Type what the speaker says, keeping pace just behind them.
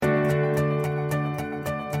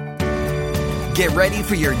Get ready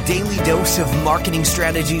for your daily dose of marketing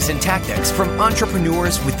strategies and tactics from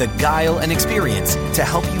entrepreneurs with the guile and experience to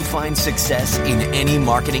help you find success in any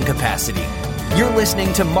marketing capacity. You're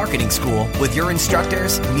listening to Marketing School with your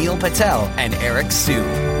instructors, Neil Patel and Eric Siu.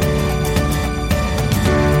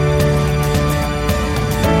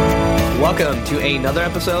 Welcome to another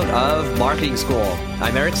episode of Marketing School.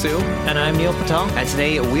 I'm Eric Siu. And I'm Neil Patel. And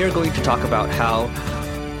today we are going to talk about how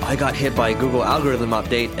I got hit by a Google algorithm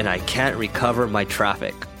update and I can't recover my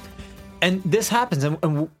traffic. And this happens.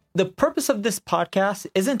 And the purpose of this podcast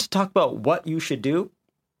isn't to talk about what you should do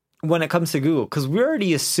when it comes to Google, because we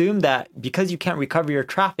already assume that because you can't recover your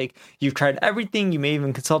traffic, you've tried everything, you may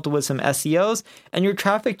even consulted with some SEOs, and your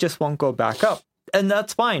traffic just won't go back up. And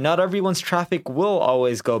that's fine. Not everyone's traffic will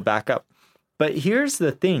always go back up. But here's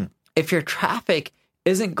the thing. If your traffic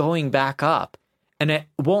isn't going back up, and it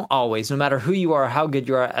won't always, no matter who you are, how good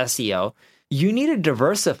you are at SEO, you need to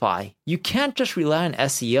diversify. You can't just rely on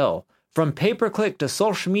SEO. From pay-per-click to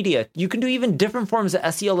social media, you can do even different forms of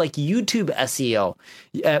SEO like YouTube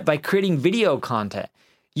SEO by creating video content.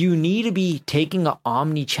 You need to be taking an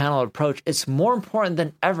omni-channel approach. It's more important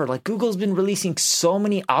than ever. Like Google's been releasing so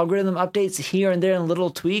many algorithm updates here and there and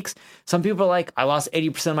little tweaks. Some people are like, I lost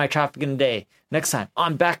 80% of my traffic in a day. Next time,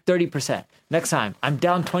 I'm back 30%. Next time, I'm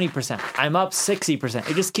down 20%. I'm up 60%.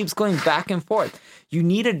 It just keeps going back and forth. You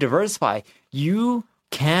need to diversify. You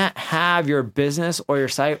can't have your business or your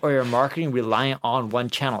site or your marketing reliant on one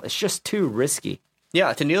channel. It's just too risky.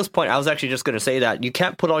 Yeah, to Neil's point, I was actually just going to say that you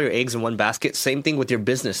can't put all your eggs in one basket. Same thing with your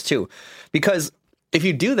business too. Because if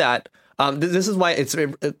you do that, this is why it's,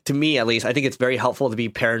 to me at least, I think it's very helpful to be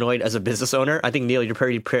paranoid as a business owner. I think, Neil, you're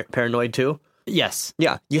pretty paranoid too. Yes.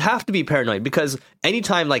 Yeah, you have to be paranoid because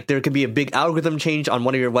anytime like there could be a big algorithm change on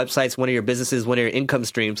one of your websites, one of your businesses, one of your income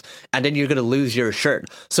streams, and then you're going to lose your shirt.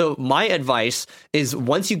 So my advice is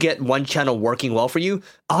once you get one channel working well for you,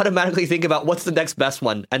 automatically think about what's the next best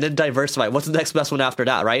one and then diversify. What's the next best one after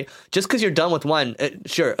that, right? Just because you're done with one,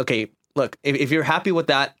 sure, okay. Look, if you're happy with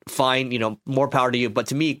that, fine, more power to you. But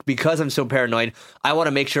to me, because I'm so paranoid, I want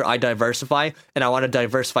to make sure I diversify and I want to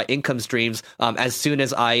diversify income streams as soon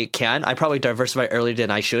as I can. I probably diversify earlier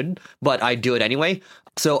than I should, but I do it anyway.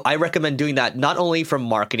 So I recommend doing that not only from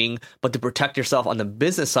marketing, but to protect yourself on the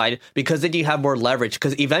business side, because then you have more leverage.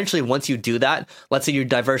 Because eventually, once you do that, let's say you're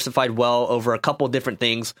diversified well over a couple of different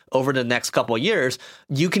things over the next couple of years,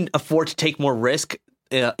 you can afford to take more risk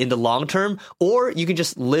in the long term, or you can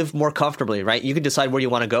just live more comfortably, right? You can decide where you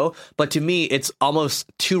want to go. But to me, it's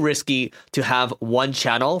almost too risky to have one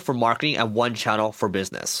channel for marketing and one channel for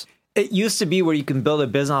business. It used to be where you can build a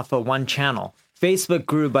business off of one channel. Facebook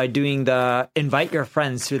grew by doing the invite your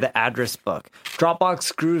friends through the address book.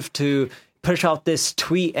 Dropbox grew to push out this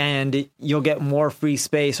tweet and you'll get more free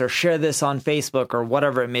space, or share this on Facebook, or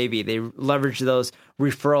whatever it may be. They leverage those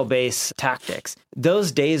referral-based tactics.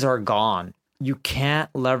 Those days are gone. You can't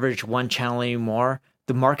leverage one channel anymore.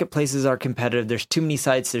 The marketplaces are competitive. There's too many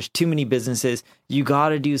sites. There's too many businesses. You got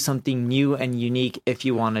to do something new and unique if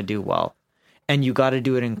you want to do well. And you got to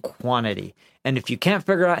do it in quantity. And if you can't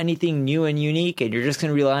figure out anything new and unique and you're just going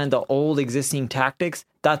to rely on the old existing tactics,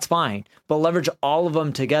 that's fine. But leverage all of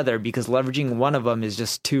them together, because leveraging one of them is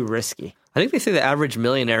just too risky. I think they say the average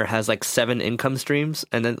millionaire has like 7 income streams.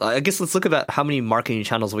 And then I guess let's look at how many marketing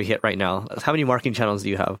channels we hit right now. How many marketing channels do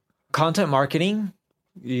you have? Content marketing.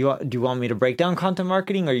 Do you want me to break down content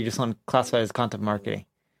marketing, or you just want to classify it as content marketing?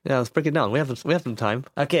 Yeah, let's break it down. We have some time.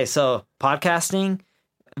 Okay, so podcasting,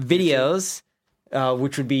 videos,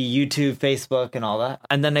 which would be YouTube, Facebook, and all that.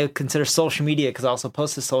 And then I would consider social media, because I also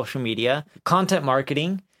post to social media. Content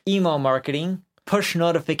marketing, email marketing, push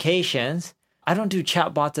notifications. I don't do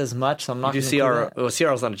chatbots as much, so I'm not going to do CRO. Well,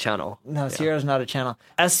 CRO is not a channel. No, CRO is not a channel.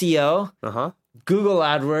 SEO, Google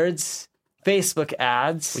AdWords, Facebook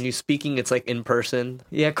ads. When you're speaking, it's like in person.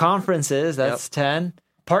 Yeah, conferences, that's 10.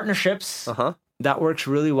 Partnerships, that works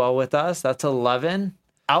really well with us. That's 11.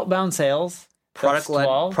 Outbound sales,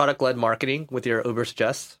 Product-led marketing with your Uber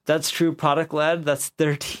Suggest. That's true. Product-led, that's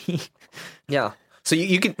 13. Yeah. So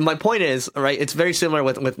you can. My point is, right, it's very similar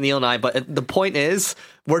with Neil and I, but the point is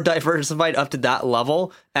we're diversified up to that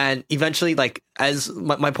level. And eventually, like, as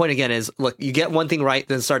my point again is, look, you get one thing right,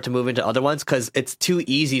 then start to move into other ones, because it's too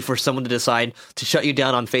easy for someone to decide to shut you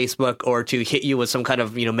down on Facebook or to hit you with some kind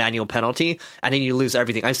of, manual penalty, and then you lose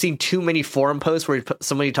everything. I've seen too many forum posts where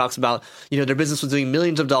somebody talks about, their business was doing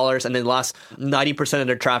millions of dollars and then lost 90% of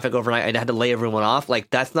their traffic overnight and had to lay everyone off.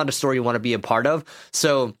 Like, that's not a story you want to be a part of.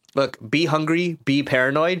 So look, be hungry, be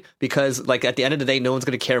paranoid, because like at the end of the day, no one's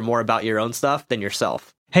going to care more about your own stuff than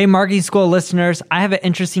yourself. Hey, Marketing School listeners, I have an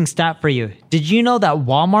interesting stat for you. Did you know that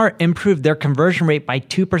Walmart improved their conversion rate by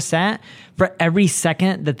 2% for every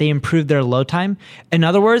second that they improved their load time? In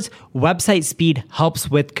other words, website speed helps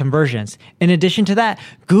with conversions. In addition to that,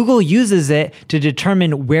 Google uses it to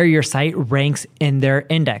determine where your site ranks in their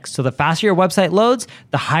index. So the faster your website loads,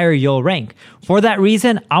 the higher you'll rank. For that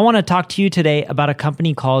reason, I want to talk to you today about a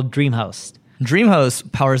company called DreamHost.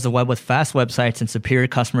 DreamHost powers the web with fast websites and superior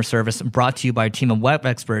customer service, brought to you by a team of web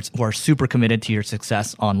experts who are super committed to your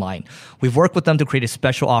success online. We've worked with them to create a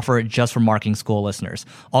special offer just for Marketing School listeners.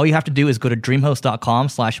 All you have to do is go to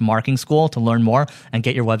dreamhost.com/marketingschool to learn more and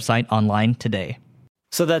get your website online today.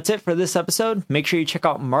 So that's it for this episode. Make sure you check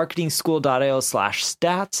out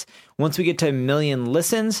marketingschool.io/stats. Once we get to 1 million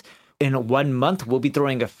listens, in 1 month, we'll be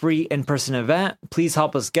throwing a free in-person event. Please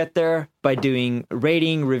help us get there by doing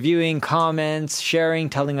rating, reviewing, comments, sharing,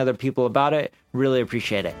 telling other people about it. Really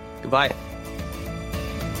appreciate it. Goodbye.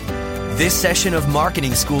 This session of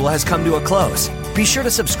Marketing School has come to a close. Be sure to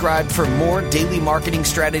subscribe for more daily marketing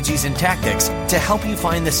strategies and tactics to help you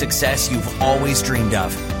find the success you've always dreamed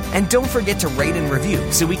of. And don't forget to rate and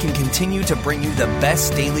review so we can continue to bring you the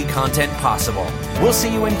best daily content possible. We'll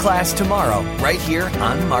see you in class tomorrow, right here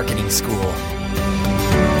on Marketing School.